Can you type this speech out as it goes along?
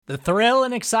The thrill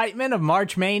and excitement of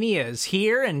March Mania is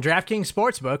here, and DraftKings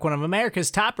Sportsbook, one of America's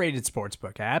top-rated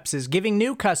sportsbook apps, is giving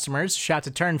new customers a shot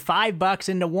to turn $5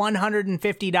 into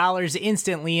 $150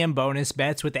 instantly in bonus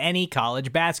bets with any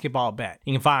college basketball bet.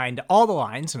 You can find all the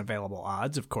lines and available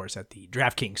odds, of course, at the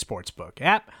DraftKings Sportsbook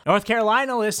app. North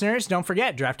Carolina listeners, don't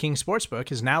forget, DraftKings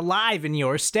Sportsbook is now live in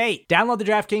your state. Download the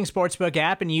DraftKings Sportsbook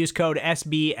app and use code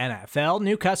SBNFL.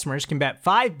 New customers can bet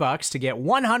 $5 to get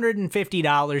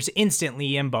 $150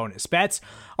 instantly in bonus bets,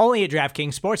 only at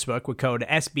DraftKings Sportsbook with code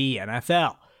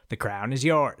SBNFL. The crown is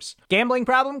yours. Gambling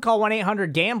problem? Call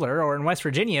 1-800-GAMBLER, or in West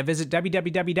Virginia, visit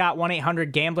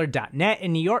www.1800gambler.net.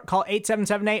 In New York, call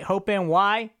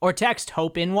 877-8-HOPE-NY or text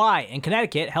HOPE-NY. In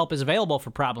Connecticut, help is available for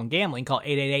problem gambling. Call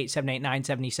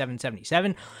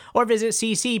 888-789-7777 or visit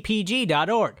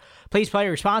ccpg.org. Please play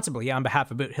responsibly on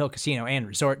behalf of Boot Hill Casino and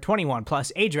Resort. 21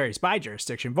 plus, age varies by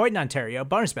jurisdiction. Void in Ontario.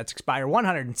 Bonus bets expire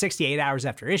 168 hours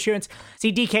after issuance.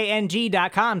 See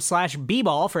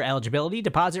dkng.com/bball for eligibility,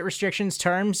 deposit restrictions,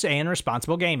 terms, and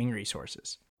responsible gaming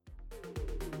resources.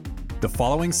 The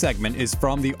following segment is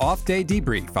from the Off Day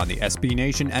Debrief on the SB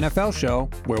Nation NFL Show,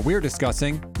 where we're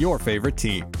discussing your favorite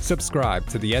team. Subscribe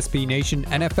to the SB Nation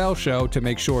NFL Show to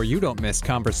make sure you don't miss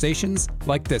conversations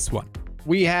like this one.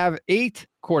 We have 8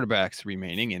 quarterbacks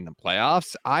remaining in the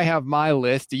playoffs. I have my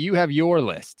list. Do you have your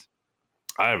list?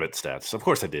 I have it stats. Of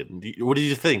course I did. What did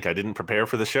you think? I didn't prepare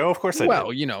for the show? Of course I did.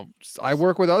 Well, I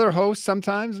work with other hosts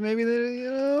sometimes. Maybe they,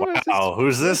 wow.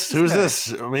 Who's this? Who's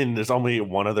this? I mean, there's only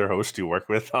one other host you work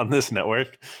with on this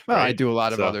network. Well, right? I do a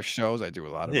lot of other shows. I do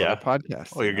a lot of other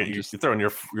podcasts. Oh, you're throwing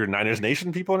your Niners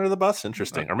Nation people under the bus?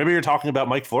 Interesting. Or maybe you're talking about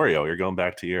Mike Florio. You're going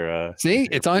back to your see,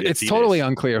 it's totally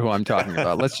unclear who I'm talking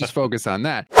about. Let's just focus on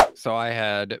that. So I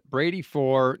had Brady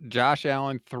 4, Josh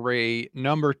Allen 3.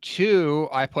 Number 2,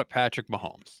 I put Patrick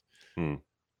Mahomes. I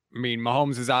mean,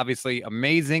 Mahomes is obviously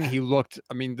amazing. He looked,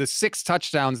 the 6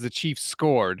 touchdowns the Chiefs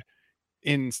scored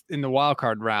in the wild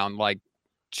card round, like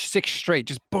 6 straight,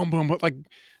 just boom, boom. Like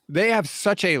they have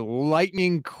such a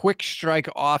lightning quick strike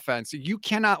offense. You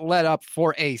cannot let up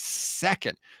for a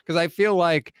second, because I feel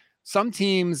like some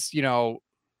teams,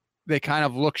 they kind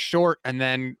of look short and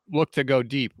then look to go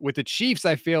deep. With the Chiefs,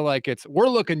 I feel like we're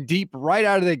looking deep right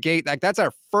out of the gate. Like that's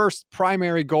our first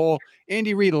primary goal.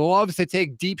 Andy Reid loves to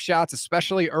take deep shots,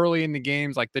 especially early in the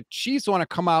games. Like the Chiefs want to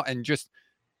come out and just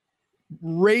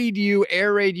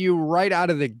air raid you right out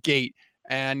of the gate.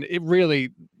 And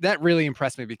that really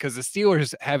impressed me, because the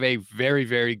Steelers have a very,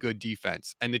 very good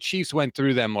defense, and the Chiefs went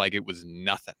through them like it was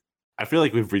nothing. I feel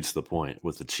like we've reached the point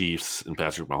with the Chiefs and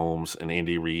Patrick Mahomes and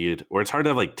Andy Reid where it's hard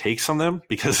to like take some of them,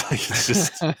 because like it's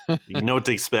just you know what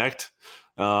to expect.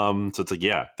 So it's like,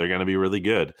 yeah, they're going to be really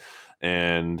good,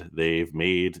 and they've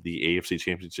made the AFC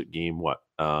Championship game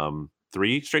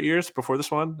 3 straight years before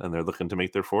this one, and they're looking to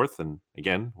make their 4th. And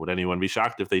again, would anyone be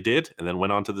shocked if they did and then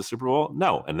went on to the Super Bowl?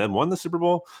 No, and then won the Super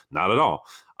Bowl? Not at all.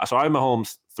 So I have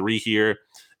Mahomes 3 here,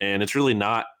 and it's really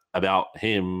not about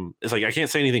him. It's like I can't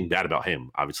say anything bad about him.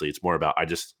 Obviously, it's more about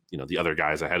the other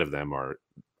guys ahead of them are,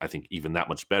 I think, even that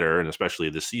much better, and especially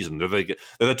this season, they're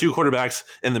the 2 quarterbacks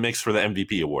in the mix for the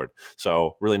MVP award.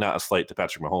 So really not a slight to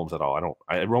Patrick Mahomes at all.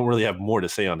 I don't really have more to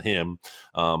say on him,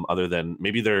 other than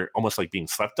maybe they're almost like being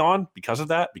slept on because of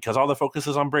that, because all the focus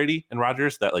is on Brady and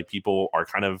Rodgers, that like people are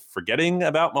kind of forgetting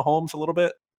about Mahomes a little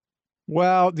bit.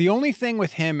 Well, the only thing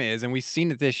with him is, and we've seen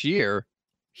it this year,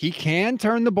 he can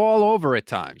turn the ball over at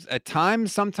times.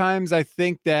 Sometimes I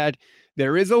think that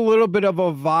there is a little bit of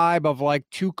a vibe of like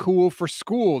too cool for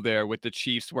school there with the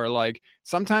Chiefs, where like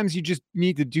sometimes you just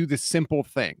need to do the simple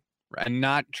thing and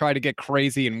not try to get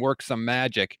crazy and work some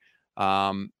magic.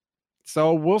 So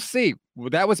we'll see.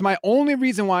 That was my only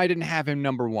reason why I didn't have him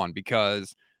number 1,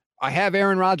 because I have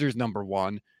Aaron Rodgers number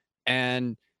 1,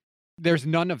 and there's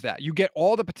none of that. You get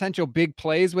all the potential big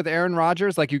plays with Aaron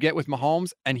Rodgers like you get with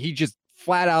Mahomes, and he just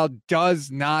flat out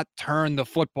does not turn the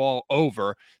football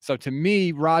over. So to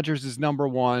me, Rodgers is number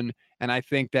 1. And I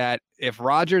think that if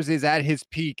Rodgers is at his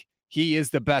peak, he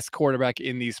is the best quarterback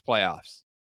in these playoffs.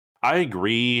 I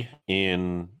agree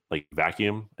in like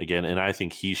vacuum again, and I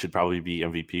think he should probably be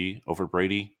MVP over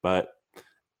Brady, but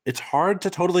it's hard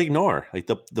to totally ignore like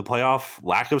the playoff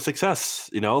lack of success,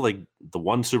 like the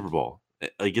 1 Super Bowl.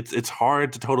 Like it's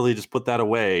hard to totally just put that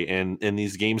away. And in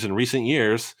these games in recent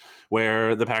years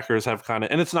where the Packers have kind of,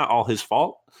 and it's not all his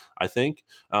fault, I think,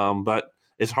 but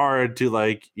it's hard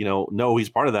to know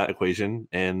he's part of that equation,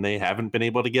 and they haven't been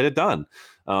able to get it done.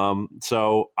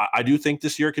 So I do think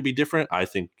this year could be different. I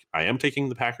think I am taking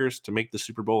the Packers to make the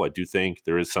Super Bowl. I do think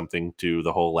there is something to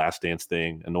the whole last dance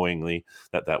thing, annoyingly,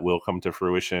 that will come to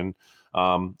fruition.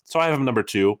 So I have him number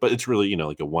 2, but it's really,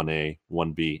 like a 1A,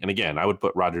 1B. And again, I would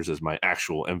put Rodgers as my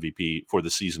actual MVP for the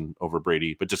season over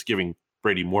Brady, but just giving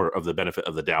Brady more of the benefit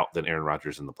of the doubt than Aaron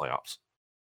Rodgers in the playoffs.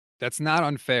 That's not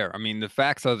unfair. I mean, the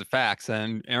facts are the facts,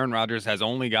 and Aaron Rodgers has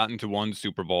only gotten to 1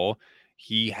 Super Bowl.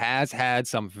 He has had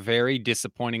some very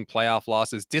disappointing playoff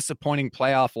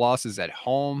losses at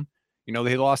home.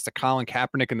 They lost to Colin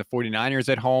Kaepernick and the 49ers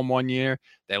at home one year.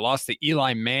 They lost to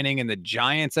Eli Manning and the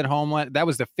Giants at home. That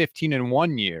was the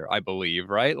 15-1 year, I believe,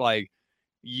 right?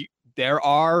 There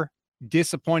are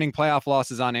disappointing playoff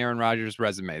losses on Aaron Rodgers'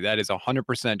 resume. That is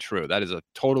 100% true. That is a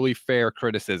totally fair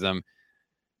criticism.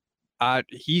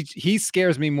 He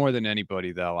scares me more than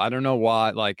anybody, though. I don't know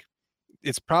why.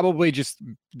 It's probably just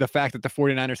the fact that the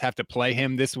 49ers have to play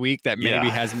him this week that maybe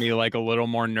has me a little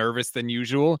more nervous than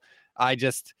usual.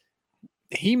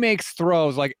 He makes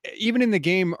throws, even in the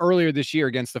game earlier this year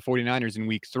against the 49ers in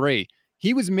week 3,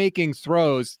 he was making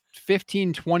throws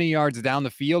 15, 20 yards down the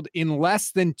field in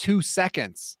less than 2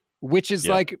 seconds, which is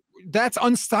that's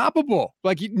unstoppable.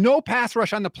 No pass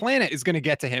rush on the planet is going to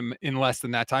get to him in less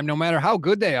than that time, no matter how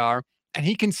good they are. And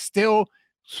he can still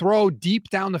throw deep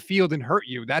down the field and hurt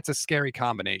you. That's a scary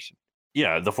combination.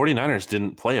 Yeah, the 49ers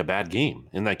didn't play a bad game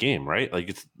in that game, right?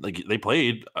 They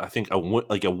played, I think, a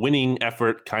winning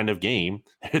effort kind of game.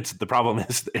 The problem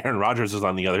is Aaron Rodgers is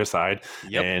on the other side,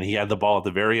 and he had the ball at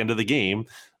the very end of the game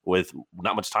with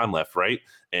not much time left, right?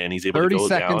 And he's able to go 30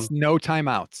 seconds, down. No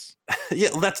timeouts. Yeah,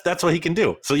 that's what he can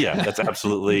do. So yeah, that's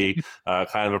absolutely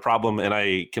kind of a problem, and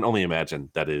I can only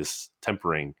imagine that is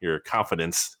tempering your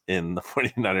confidence in the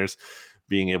 49ers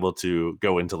being able to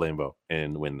go into Lambeau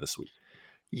and win this week.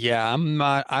 Yeah,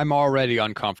 I'm already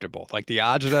uncomfortable. The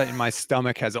agita in my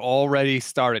stomach has already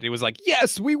started. It was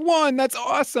yes, we won. That's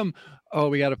awesome. Oh,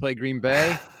 we got to play Green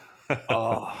Bay.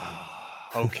 Oh,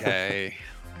 okay.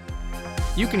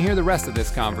 You can hear the rest of this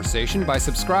conversation by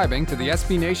subscribing to the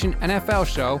SB Nation NFL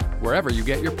show wherever you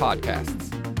get your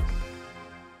podcasts.